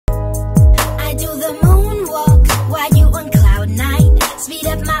the moonwalk while you on cloud 9. Speed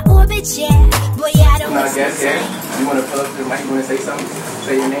up my orbit, yeah. Boy, I don't want to You want to pull up to the mic? You want to say something?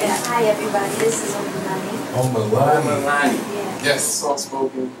 Say your name. Yeah, hi everybody, this is Omilani. Omilani. Yeah. Yes,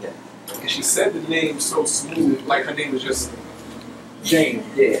 soft-spoken. Yeah. And she said the name so smooth, like her name was just Jane.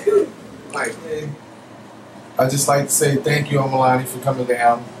 Yeah. Like, I just like to say thank you, Omilani, for coming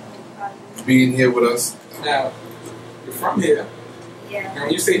down, being here with us. now, you're from here. Yeah. And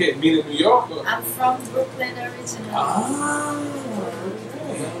when you say here, mean in New York? Or? I'm from Brooklyn originally. Ah,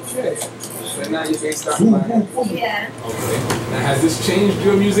 okay. So now you're based out of Miami. Yeah. Okay. Now, has this changed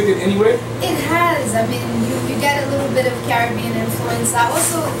your music in any way? It has. I mean, you get a little bit of Caribbean influence. I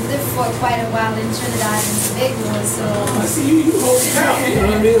also lived for quite a while in Trinidad and Tobago, so... I see you hold it down, you know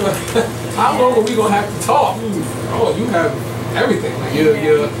what I mean? Like, how long are we going to have to talk? Oh, you have everything. Like,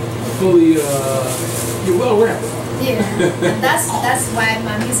 you're fully, you're well-rounded. Yeah, and that's why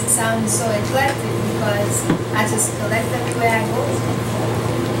my music sound is so eclectic, because I just collect everywhere I go.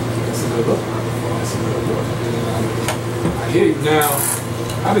 That's a good look. That's a good look. I hear you. Now,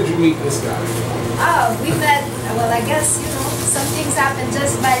 how did you meet this guy? Oh, we met, well, I guess, some things happen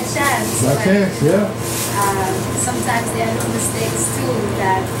just by chance. Yeah. Sometimes there are no mistakes too,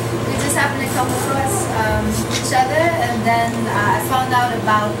 that we just happen to come across each other, and then I found out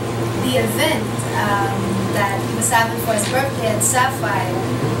about the event that he was having for his birthday at Sapphire,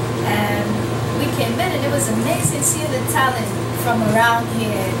 and we came in and it was amazing seeing the talent from around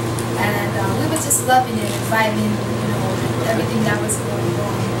here, and we were just loving it and vibing, everything that was going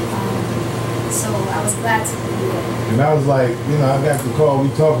on. So I was glad to be here. And I was like, I got the call, we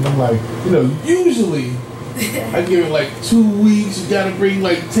talking, I'm like, usually I give it like 2 weeks, you gotta bring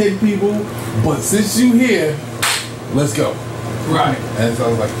like 10 people, but since you here, let's go. Right. And so I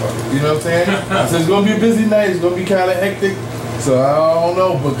was like, fuck it. You know what I'm saying? I said, it's gonna be a busy night, it's gonna be kind of hectic, so I don't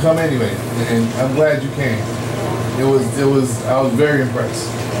know, but come anyway. And I'm glad you came. I was very impressed.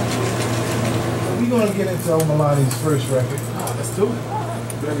 We're gonna get into Omilani's first record. Let's do it.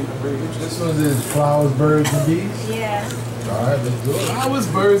 Very interesting. This one is Flowers, Birds, and Bees. Yeah. All right, let's do it. Flowers,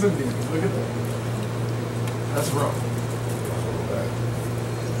 birds, and bees. Look at that. That's rough.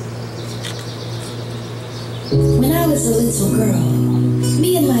 When I was a little girl,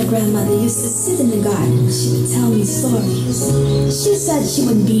 me and my grandmother used to sit in the garden. She would tell me stories. She said she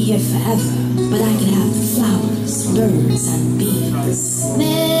wouldn't be here forever, but I could have the flowers, birds, and bees.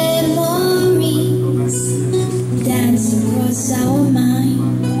 Memories dance across our mind.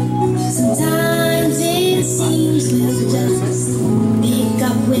 Sometimes it seems we'll just pick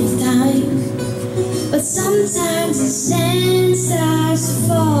up with time, but sometimes the sand starts to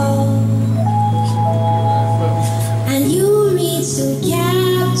fall. And you reach to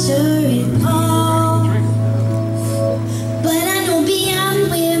capture it all, but I know beyond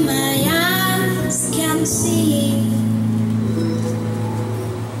where my eyes can see.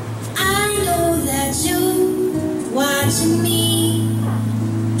 I know that you're watching me,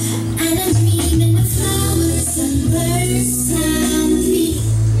 and I'm dreaming of flowers and birds and bees.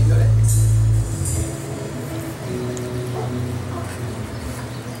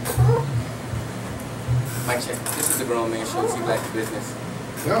 Mic check. This is a grown man show. See Black Business.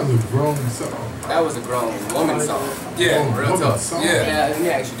 That was a grown song. That was a grown woman song. Yeah, Real talk. Song. Yeah. Let me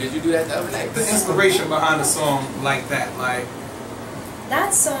ask you, did you do that the other night? The inspiration behind a song like that, like...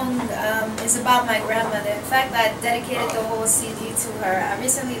 That song is about my grandmother. In fact, I dedicated the whole CD to her. I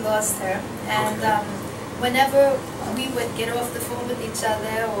recently lost her, and whenever we would get off the phone with each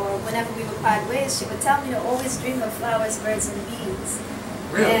other, or whenever we would part ways, she would tell me to always dream of flowers, birds, and bees.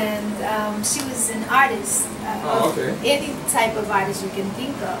 Really? And she was an artist, of any type of artist you can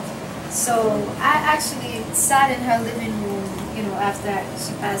think of. So I actually sat in her living room, after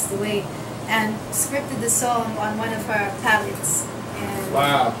she passed away, and scripted the song on one of her palettes. And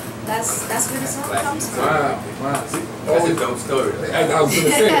Wow. that's where the song comes from. Wow. See, That's a dope story. I was going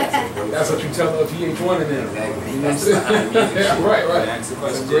to say, that's what you tell VH1 in there. Exactly. You know what I'm saying? Yeah, right. That's the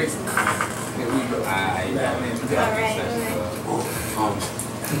question. Great. Here we go. All right.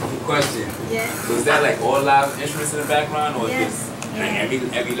 Question. Yeah. So is that like all live instruments in the background, or Yes. just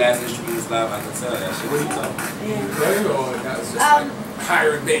like every last instrument is live? I can tell that shit. What are you talking about? Yeah. There you go. That's just like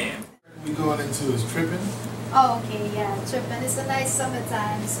hiring band. We going into is Trippin'. Oh, okay, yeah. Trippin'. It's a nice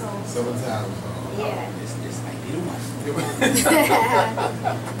summertime, so. Summertime. Yeah. It's like you don't want.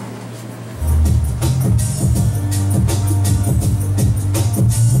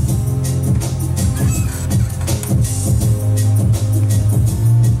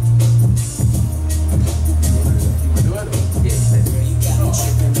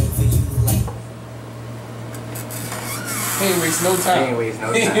 waste no time. He ain't waste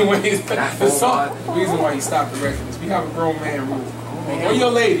no He time. ain't waste Not the song. full The reason why he stopped the record is we have a grown man rule. Or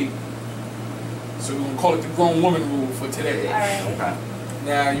your lady. So we're gonna call it the grown woman rule for today. Alright.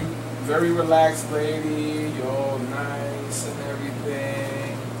 Now you very relaxed lady, you're all nice and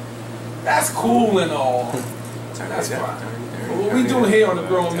everything. That's cool and all. That's fine. But what we do here on the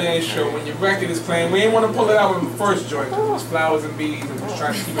Grown Man Show, when your record is playing, we ain't want to pull it out with the first joint. It was flowers and bees and just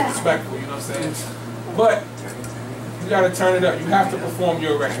trying to keep it respectful, you know what I'm saying? But you gotta turn it up. You have to perform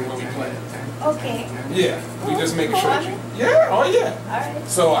your record when we play it. Okay. Yeah, we just making sure that you. Yeah, oh yeah. Alright.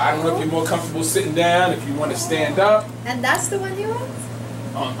 So I don't know if you're more comfortable sitting down, if you want to stand up. And that's the one you want?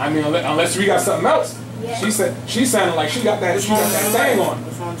 I mean, unless we got something else. Yeah. She sounded like she got that thing on.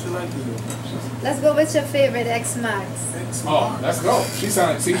 Which one would you like to do? Let's go with your favorite X Max. Oh, let's go. She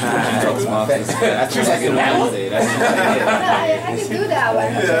sounded. See, she talking about. That's what I can say. I can do that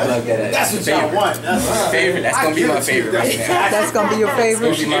one. That's what y'all want. That's my favorite. That's gonna be my favorite right now. That's gonna be your favorite.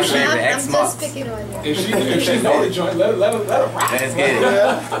 That's my favorite. I'm X just Marks. picking on you. If she know the joint, let her rock. Let's get it.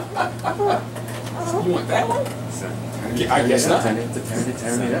 You want that one? I guess not. Turn it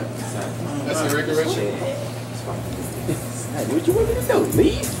up. That's a record, Richard. What you want me to do?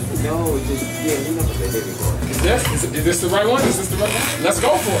 Leave? No, just yeah. You know what they did before. Is this the right one? Is this the right one? Let's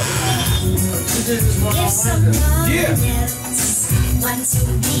go for it. If someone Yeah. else wants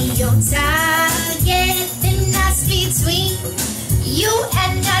to be your target, then that's between you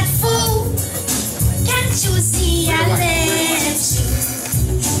and that fool. Can't you see I left you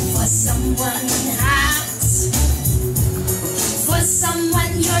for someone else, for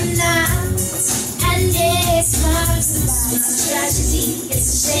someone you're not? And it's marks about it's a tragedy, it's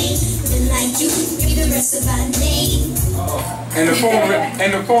a shame. Then like you, be the rest of our name. And the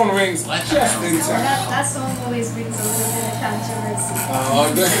phone rings just in time. That song always brings a little bit of controversy. I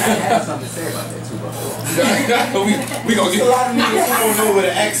have something to say about that too, bro. we gonna A get. lot of niggas who don't know what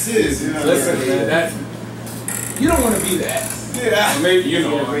an X is. You know? Listen, man, that you don't want to be that. Yeah. Maybe you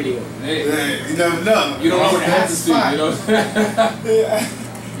know. Radio. Hey, You never know. you don't know what happens to you. You know.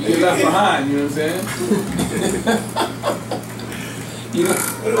 You get left behind. You know what I'm saying? You know.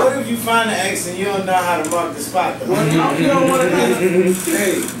 What if you find an X and you don't know how to mark the spot? Though? You don't want to be.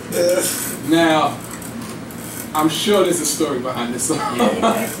 Hey. Now, I'm sure there's a story behind this song.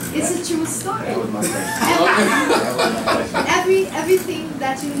 It's a true story. That was my question. Everything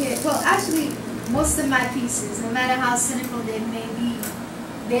that you hear, well, actually, most of my pieces, no matter how cynical they may be,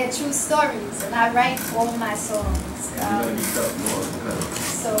 they're true stories, and I write all my songs.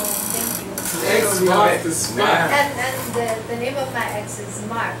 So thank you. X marks the spot. And the name of my ex is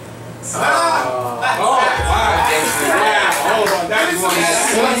Mark. So, Oh, wow. Hold on. That is one.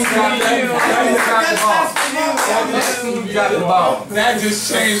 You got the ball. That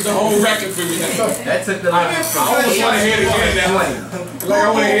just changed the whole record for me. That took the line I almost want to hear it again now. Like,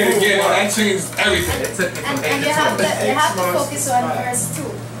 I want to hear it again. That changed everything. It took it from and A you to have to 12. you have to focus on verse 2.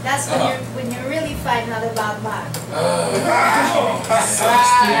 That's when you really find out about Mark.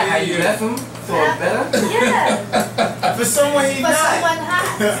 How you left him for better? Yeah. For someone he For not. someone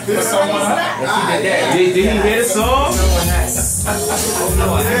hot. For someone he's not. She did that. Did he hear the song? Someone has.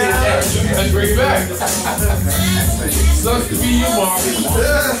 Let's bring it back. Sucks to be you, Marvin.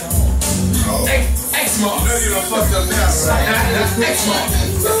 X-Mark. You done fucked up now, right? X-Mark.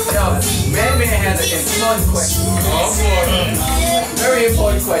 Yo, Man has an important question. Oh, boy. Very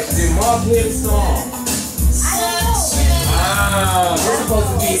important question. Did Mark hear the song? It's supposed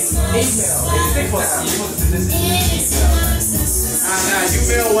to be an email. It's supposed to be this Now you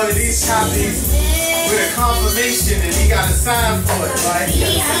mail one of these copies with a confirmation and he got to sign for it, right?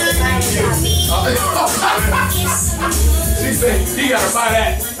 She said, he gotta buy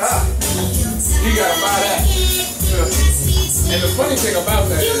that. He gotta buy that. And the funny thing about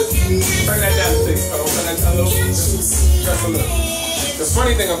that is, turn that down to 6. Turn that down a little. Just a little. The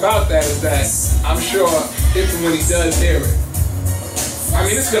funny thing about that is that I'm sure if and when he does hear it, I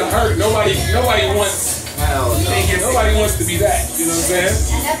mean, it's gonna hurt. Nobody wants. Nobody wants to be that. You know what I'm saying?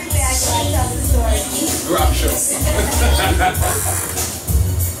 And everywhere I go, I tell the story. I'm sure.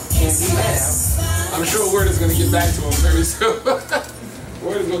 I'm sure word is gonna get back to him very soon.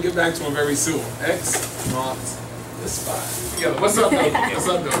 Word is gonna get back to him very soon. X marks the spot. Yo, what's up, though? What's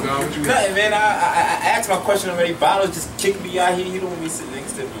up, though, dog? What you mean? Nothing, man. I asked my question already. Bottles just kicked me out here. You don't want me sitting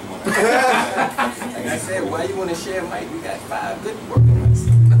next to me no more. Like I said, why you want to share mic? We got 5 good working ones.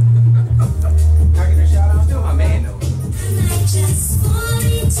 Can I get a shout out? I'm still my man, though. Just fall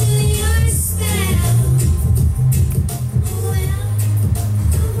into your spell.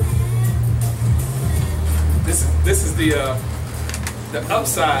 This is the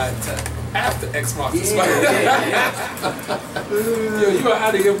upside to after X marks the spot. Yo, you are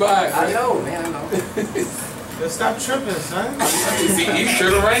out of your mind. I know, man, I know. Yo, stop tripping, son. He's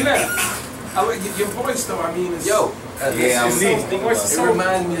tripping right now. I like your voice though. I mean, it's, Yo, Yeah, I'm it so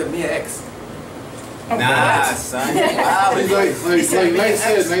reminds me of me and X. Nah, son. Wow, Like Knight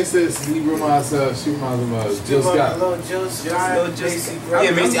says, he reminds she reminds him of Jill Scott.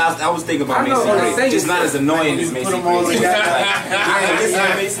 Yeah, Macy, I was thinking about Macy Gray. Just not as annoying as Macy Gray. Yeah, listen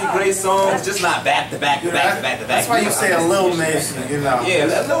to Macy Gray songs, just not back to back to back to back to back. That's why you say a little Macy, you know.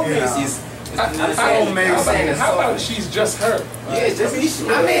 Yeah, Lil Macy is. How about she's just her? Yeah, just I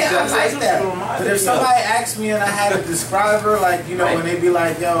mean, I like that. But if somebody asked me and I had to describe her, like, you know, when they be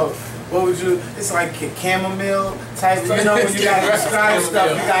like, yo, what would you, it's like chamomile type, you know, when you gotta describe stuff,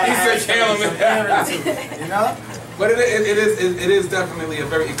 you gotta add chamomile, you know? But it is definitely a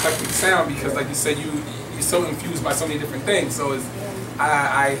very eclectic sound because, like you said, you're so infused by so many different things. So it's,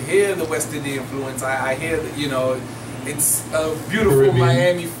 I hear the West Indian influence. I hear the, you know, it's a beautiful Caribbean.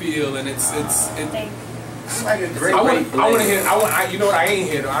 Miami feel, and it's like a great. I want to hear. You know what I ain't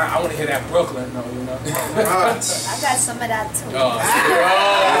hear though. I want to hear that Brooklyn though. You know. I got some of that too.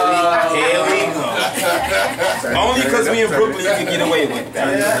 Here we go. Only because we in Brooklyn, you can get away with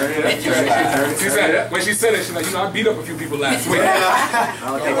that. She said when she said it, she's like, you know, I beat up a few people last week. I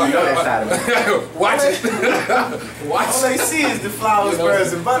don't think you know that side of it. Watch it. Watch. All they see is the flowers,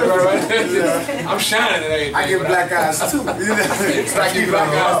 birds, and butterflies. Right. I'm shining at everything. I get black eyes too. It's like you black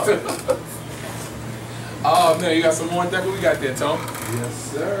eyes too. Oh man, you got some more in deck? What we got there, Tom? Yes,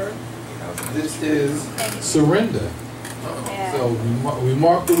 sir. This is Surrender. Yeah. So we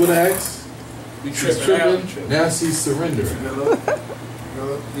marked it with an X. We She's tripping. Now she's surrendering.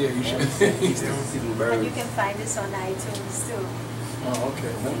 Yeah, you should. And you can find this on iTunes too. Oh,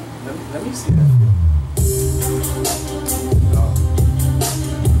 okay. Let me see that.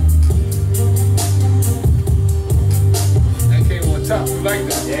 That came on top. You like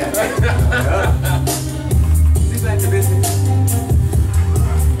that? Yeah. See back to business.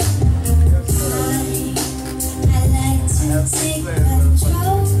 I like to take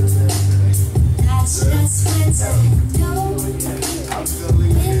control. That's just what I know. When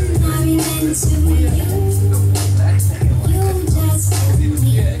I'm into you, you just pull me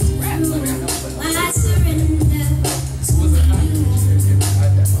through. I surrender to you.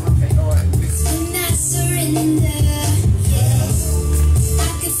 When I surrender, yeah, I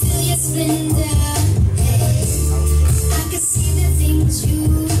can feel your splendor. I can see the things you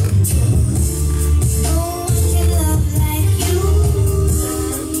do. No one can love like you.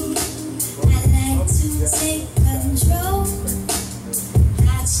 I like to take control.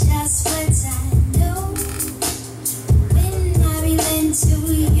 That's just what I know. When I relent to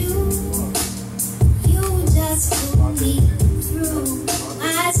you, you just pull me through. I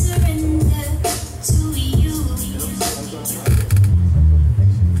surrender to you.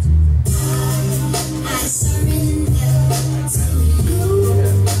 I surrender to you.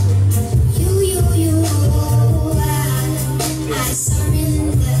 You. I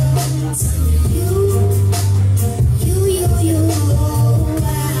surrender to you. You.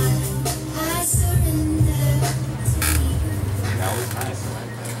 I surrender to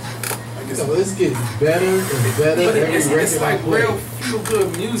you. So it's getting better and better But every it's record I like play. real feel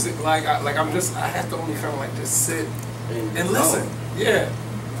good music. Like I have to only kind of like just sit and listen. Yeah.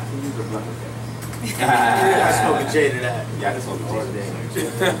 I smoke a J to that. Yeah, I just want to all day.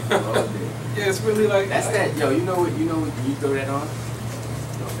 Yeah, it's really like That's that, yo. You know what? You throw that on.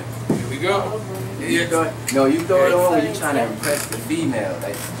 Here we go. You throw it, no, you throw it on when you're trying to impress the female.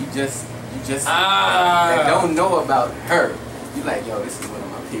 Like you just that don't know about her. You like, yo, this is one of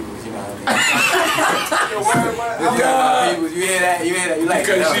my peoples. You know what I mean? You hear that? You like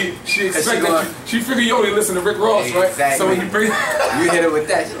because no. she expect that she figure you only listen to Rick Ross, right? Exactly. So when you bring you hit it with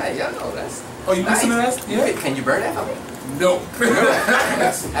that, she's like, yo, no, that's. Oh, you nice. listen to that? Yeah. Can you burn that for me? No.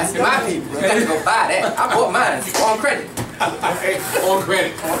 That's my people. You gotta go buy that. I bought mine on credit. On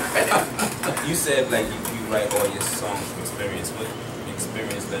credit. You said like you write all your songs from experience. What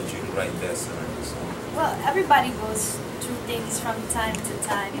experience led you to write that song? Well, everybody goes through things from time to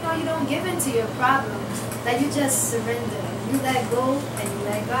time. You know, you don't give in to your problems. That you just surrender. You let go and you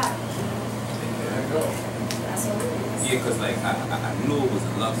let God. There you go. That's all it is. Yeah, because like I knew it was a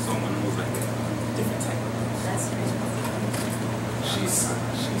love song and it was like a different type of love. That's right. She's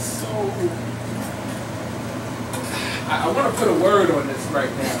so. I want to put a word on this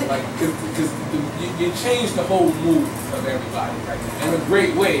right now, like because you change the whole mood of everybody, right? In a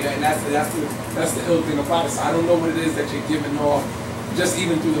great way, and that's the ill thing about it. So I don't know what it is that you're giving off, just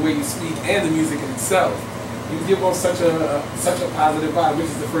even through the way you speak and the music in itself. You give off such a positive vibe, which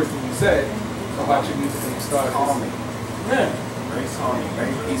is the first thing you said about your music when you started. Calming. Yeah. Very calming,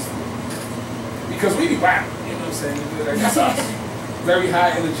 very peaceful. Because we be rap, you know what I'm saying? Like, that's us. Very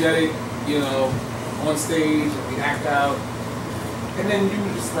high, energetic, you know, on stage, and we act out. And then you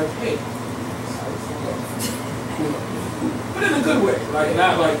were just like, hey, but in a good way. Like,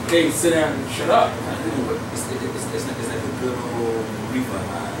 not like, hey, sit down and shut up. It's like a good old reefer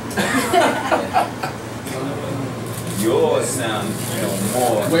high. Yours sounds,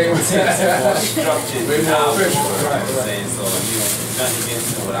 more structured. Way more official. Right. Saying so, nothing against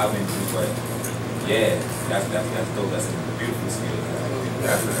what I've been through, but yeah, that's dope. That's a beautiful skill.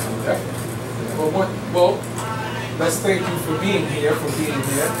 Well, let's thank you for being here,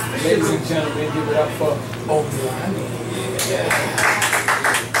 Ladies and gentlemen, give it up for Omilani. Yeah.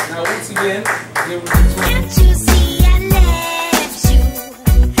 Now, once again, give it a Can't you see I left you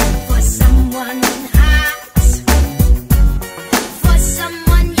for someone hot, for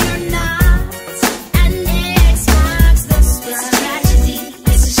someone you're not, and X marks the spot. It's a tragedy,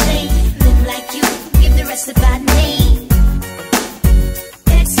 it's a shame, live like you, give the rest a bad name.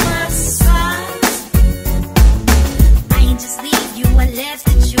 X marks the spot. I ain't just leave you, I left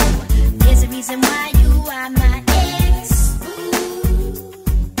at you. There's a reason why